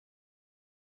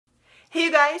Hey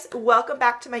you guys, welcome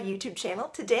back to my YouTube channel.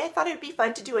 Today I thought it would be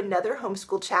fun to do another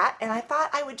homeschool chat, and I thought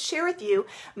I would share with you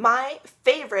my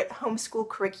favorite homeschool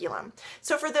curriculum.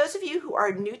 So for those of you who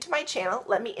are new to my channel,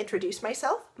 let me introduce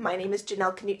myself. My name is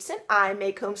Janelle Knutson. I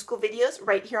make homeschool videos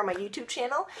right here on my YouTube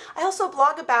channel. I also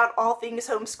blog about all things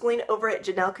homeschooling over at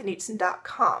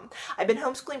janelleknutson.com. I've been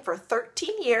homeschooling for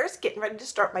 13 years, getting ready to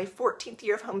start my 14th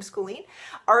year of homeschooling.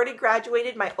 Already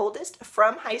graduated my oldest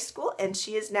from high school, and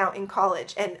she is now in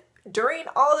college. And during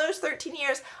all those 13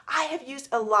 years, I have used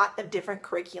a lot of different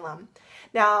curriculum.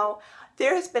 Now,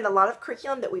 there has been a lot of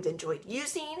curriculum that we've enjoyed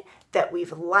using, that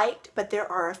we've liked, but there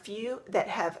are a few that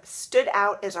have stood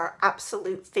out as our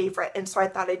absolute favorite, and so I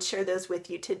thought I'd share those with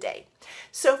you today.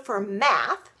 So for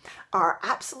math, our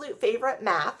absolute favorite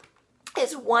math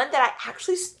is one that I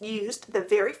actually used the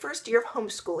very first year of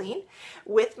homeschooling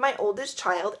with my oldest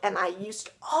child, and I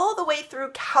used all the way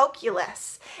through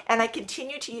calculus, and I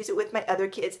continue to use it with my other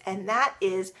kids, and that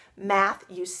is Math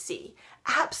UC.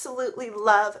 Absolutely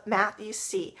love Math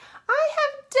UC. I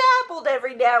have dabbled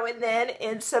every now and then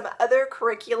in some other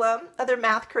curriculum, other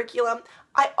math curriculum.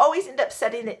 I always end up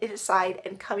setting it aside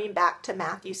and coming back to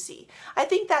Math UC. I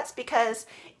think that's because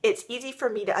it's easy for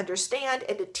me to understand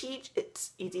and to teach.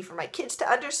 It's easy for my kids to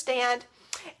understand.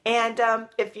 And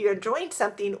if you're enjoying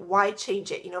something, why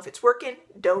change it? You know, if it's working,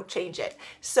 don't change it.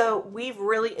 So we've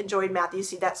really enjoyed Math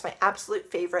UC. That's my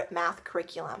absolute favorite math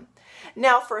curriculum.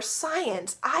 Now for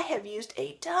science, I have used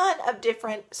a ton of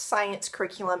different science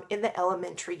curriculum in the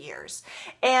elementary years.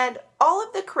 And all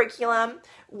of the curriculum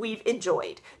we've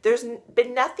enjoyed. There's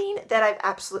been nothing that I've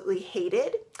absolutely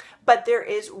hated, but there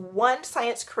is one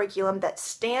science curriculum that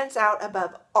stands out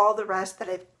above all the rest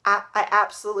that I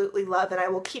absolutely love, and I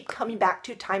will keep coming back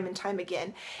to time and time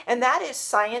again. And that is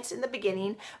Science in the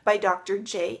Beginning by Dr.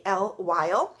 J.L.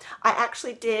 Weil. I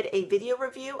actually did a video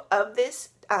review of this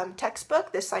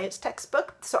textbook, the science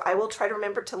textbook, so I will try to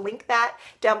remember to link that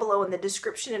down below in the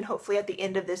description and hopefully at the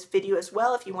end of this video as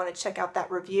well if you want to check out that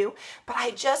review. But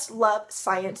I just love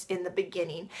Science in the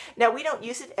Beginning. Now we don't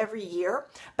use it every year,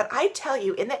 but I tell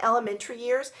you, in the elementary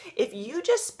years, if you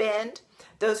just spend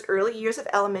those early years of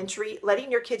elementary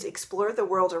letting your kids explore the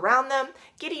world around them,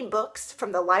 getting books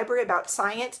from the library about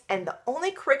science, and the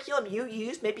only curriculum you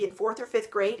use maybe in 4th or 5th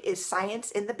grade is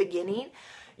Science in the Beginning,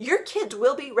 your kids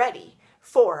will be ready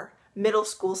for middle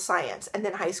school science and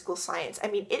then high school science. I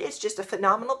mean, it is just a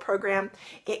phenomenal program.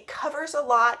 It covers a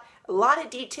lot of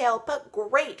detail, but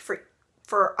great for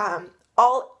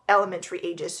all elementary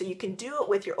ages. So you can do it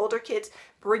with your older kids,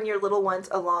 bring your little ones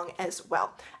along as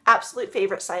well. Absolute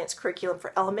favorite science curriculum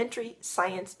for elementary,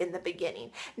 Science in the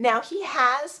Beginning. Now he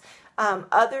has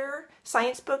other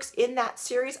science books in that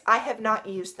series. I have not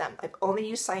used them. I've only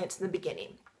used Science in the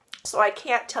Beginning. So I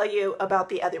can't tell you about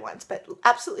the other ones, but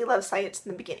absolutely love Science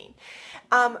in the Beginning.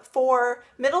 For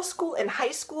middle school and high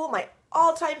school, my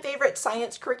all-time favorite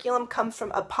science curriculum comes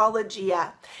from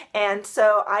Apologia. And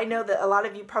so I know that a lot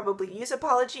of you probably use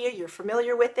Apologia, you're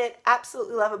familiar with it.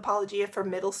 Absolutely love Apologia for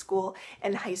middle school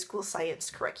and high school science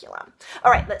curriculum.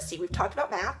 All right, let's see, we've talked about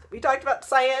math, we talked about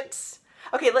science.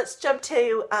 Okay, let's jump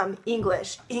to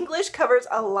English. English covers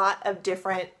a lot of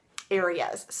different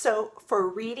areas. So for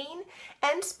reading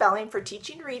and spelling, for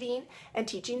teaching reading and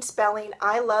teaching spelling,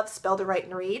 I love Spell to Write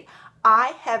and Read.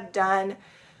 I have done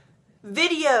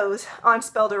videos on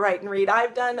Spell to Write and Read.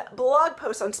 I've done blog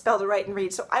posts on Spell to Write and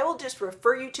Read, so I will just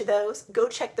refer you to those. Go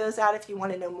check those out if you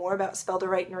want to know more about Spell to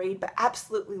Write and Read, but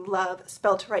absolutely love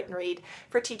Spell to Write and Read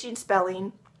for teaching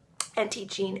spelling and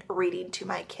teaching reading to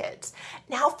my kids.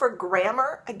 Now for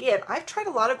grammar, again, I've tried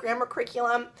a lot of grammar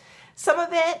curriculum. Some of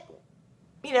it,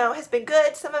 you know, has been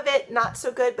good, some of it not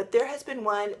so good, but there has been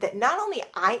one that not only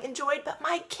I enjoyed, but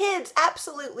my kids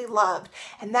absolutely loved,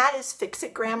 and that is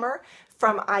Fix-It Grammar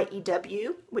from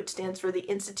IEW, which stands for the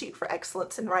Institute for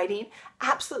Excellence in Writing.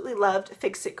 Absolutely loved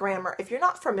Fix-It Grammar. If you're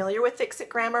not familiar with Fix-It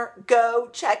Grammar, go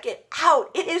check it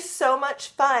out. It is so much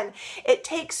fun. It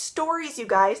takes stories, you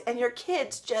guys, and your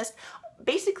kids just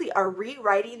basically are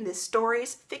rewriting the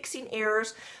stories, fixing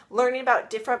errors, learning about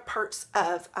different parts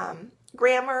of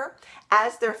grammar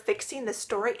as they're fixing the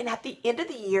story, and at the end of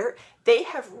the year they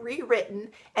have rewritten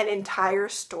an entire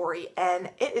story,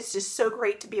 and it is just so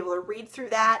great to be able to read through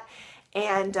that,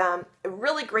 and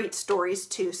really great stories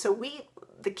too. So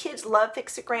the kids love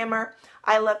Fix-It Grammar,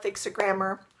 I love Fix-It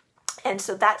Grammar, and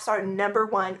so that's our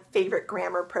 #1 favorite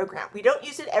grammar program. We don't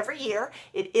use it every year.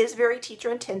 It is very teacher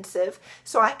intensive,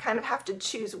 so I kind of have to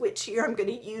choose which year I'm going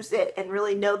to use it and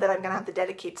really know that I'm going to have to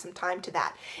dedicate some time to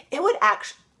that. It would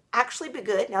actually be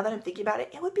good, now that I'm thinking about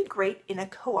it, it would be great in a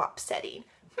co-op setting.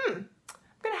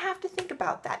 I'm going to have to think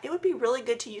about that. It would be really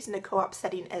good to use in a co-op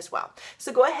setting as well.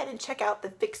 So go ahead and check out the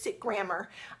Fix It Grammar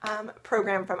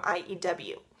program from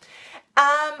IEW.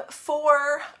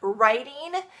 For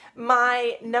writing,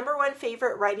 my #1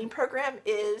 favorite writing program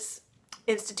is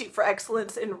Institute for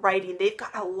Excellence in Writing. They've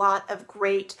got a lot of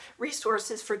great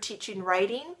resources for teaching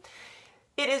writing.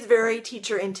 It is very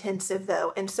teacher intensive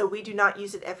though, and so we do not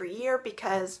use it every year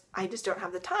because I just don't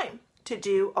have the time to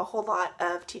do a whole lot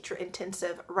of teacher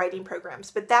intensive writing programs,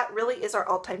 but that really is our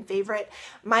all-time favorite.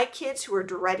 My kids who are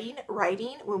dreading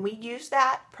writing, when we used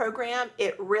that program,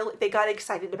 they got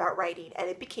excited about writing and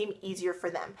it became easier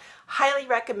for them. Highly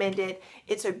recommended.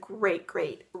 It's a great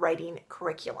writing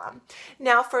curriculum.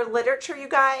 Now for literature, you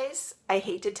guys, I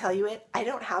hate to tell you it, I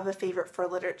don't have a favorite for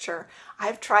literature.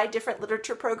 I've tried different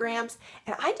literature programs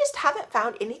and I just haven't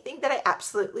found anything that I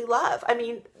absolutely love. I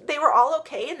mean, they were all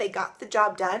okay and they got the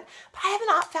job done, but I have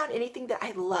not found anything that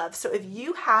I love. So if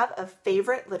you have a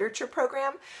favorite literature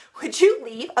program, would you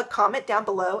leave a comment down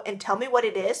below and tell me what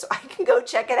it is so I can go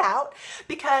check it out?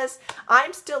 Because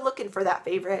I'm still looking for that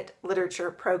favorite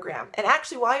literature program. And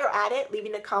actually, while you're at it,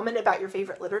 leaving a comment about your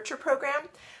favorite literature program,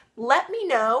 let me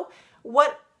know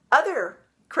what other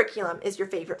curriculum is your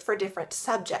favorite for different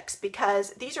subjects, because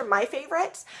these are my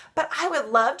favorites, but I would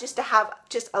love just to have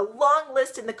just a long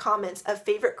list in the comments of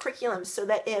favorite curriculums so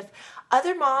that if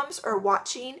other moms are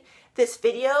watching this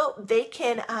video, they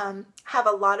can have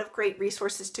a lot of great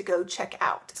resources to go check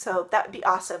out. So that would be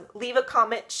awesome. Leave a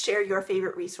comment, share your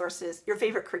favorite resources, your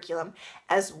favorite curriculum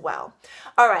as well.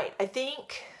 All right, I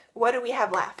think, what do we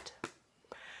have left?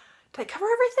 Did I cover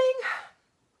everything?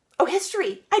 Oh,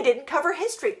 history. I didn't cover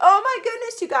history. Oh my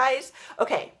goodness, you guys.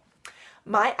 Okay,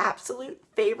 my absolute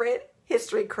favorite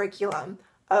history curriculum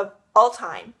of all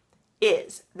time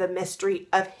is the Mystery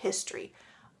of History.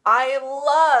 I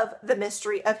love the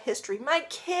Mystery of History. My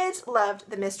kids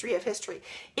loved the Mystery of History.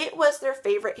 It was their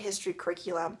favorite history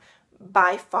curriculum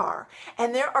by far.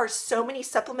 And there are so many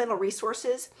supplemental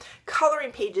resources,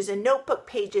 coloring pages and notebook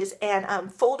pages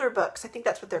and folder books. I think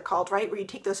that's what they're called, right? Where you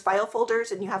take those file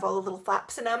folders and you have all the little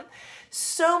flaps in them.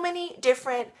 So many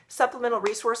different supplemental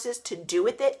resources to do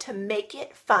with it to make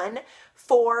it fun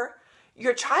for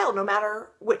your child, no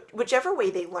matter whichever way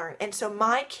they learn. And so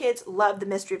my kids love the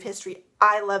Mystery of History.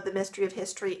 I love the Mystery of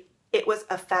History. It was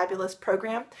a fabulous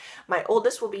program. My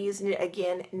oldest will be using it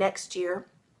again next year.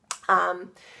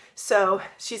 So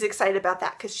she's excited about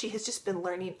that because she has just been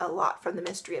learning a lot from the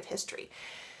Mystery of History.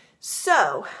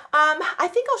 So I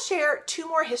think I'll share 2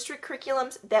 more history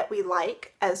curriculums that we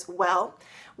like as well.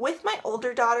 With my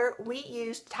older daughter, we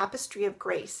used Tapestry of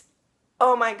Grace.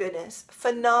 Oh my goodness,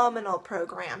 phenomenal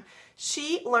program.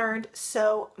 She learned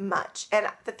so much. And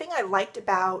the thing I liked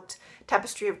about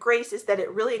Tapestry of Grace is that it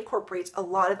really incorporates a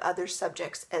lot of other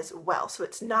subjects as well. So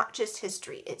it's not just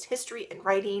history, it's history and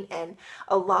writing and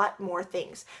a lot more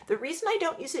things. The reason I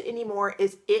don't use it anymore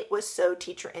is it was so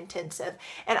teacher intensive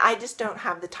and I just don't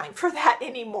have the time for that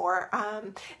anymore,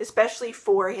 especially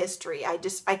for history. I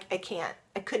can't.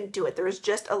 I couldn't do it. There was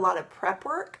just a lot of prep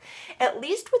work. At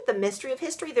least with the Mystery of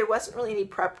History, there wasn't really any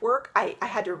prep work. I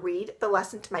had to read the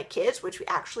lesson to my kids, which we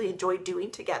actually enjoyed doing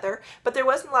together, but there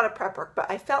wasn't a lot of prep work. But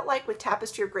I felt like with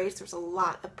Tapestry of Grace, there's a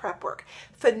lot of prep work.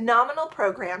 Phenomenal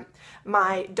program.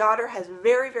 My daughter has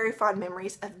very fond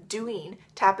memories of doing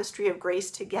Tapestry of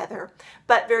Grace together,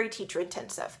 but very teacher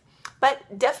intensive.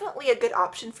 But definitely a good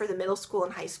option for the middle school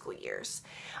and high school years.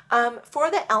 For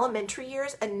the elementary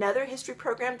years, another history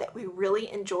program that we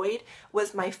really enjoyed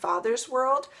was My Father's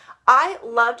World. I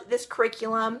loved this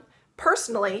curriculum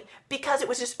personally because it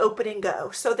was just open and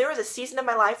go. So there was a season of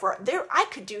my life where I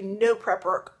could do no prep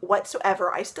work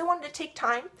whatsoever. I still wanted to take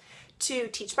time to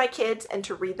teach my kids and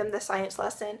to read them the science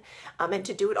lesson and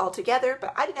to do it all together,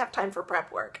 but I didn't have time for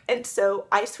prep work. And so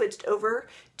I switched over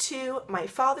to My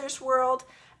Father's World.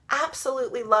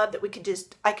 Absolutely loved that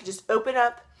I could just open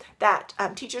up that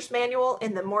teacher's manual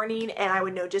in the morning and I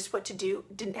would know just what to do.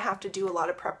 Didn't have to do a lot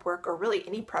of prep work or really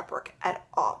any prep work at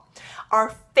all.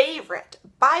 Our favorite,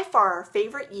 by far our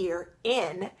favorite year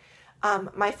in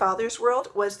My Father's World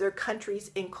was their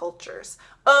Countries and Cultures.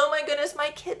 Oh my goodness,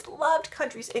 my kids loved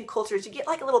Countries and Cultures. You get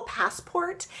like a little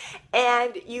passport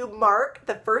and you mark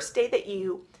the first day that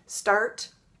you start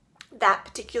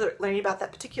learning about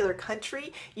that particular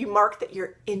country, you mark that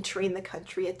you're entering the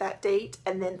country at that date,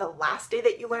 and then the last day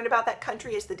that you learn about that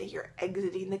country is the day you're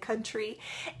exiting the country,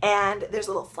 and there's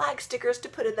little flag stickers to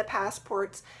put in the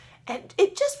passports. And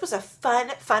it just was a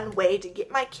fun way to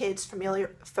get my kids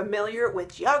familiar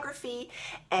with geography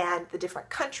and the different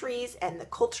countries and the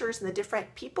cultures and the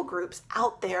different people groups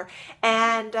out there,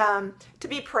 and to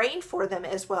be praying for them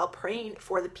as well, praying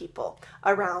for the people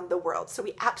around the world. So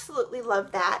we absolutely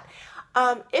love that.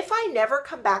 If I never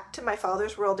come back to My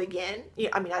Father's World again,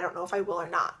 I mean, I don't know if I will or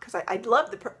not, because I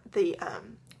love the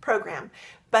program.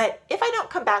 But if I don't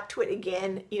come back to it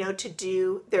again, to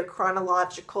do their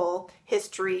chronological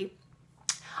history,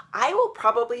 I will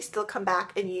probably still come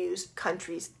back and use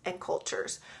countries and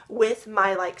cultures with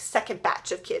my second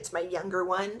batch of kids, my younger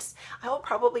ones. I will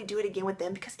probably do it again with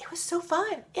them because it was so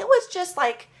fun. It was just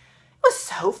it was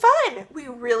so fun. We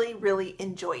really, really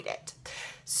enjoyed it.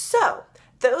 So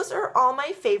those are all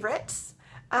my favorites.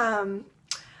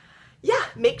 Yeah,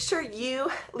 make sure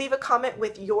you leave a comment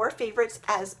with your favorites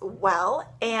as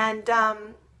well. And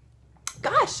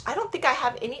gosh, I don't think I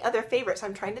have any other favorites.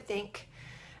 I'm trying to think.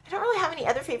 I don't really have any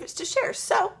other favorites to share.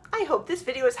 So I hope this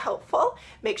video is helpful.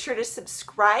 Make sure to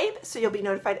subscribe so you'll be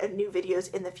notified of new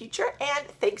videos in the future. And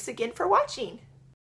thanks again for watching.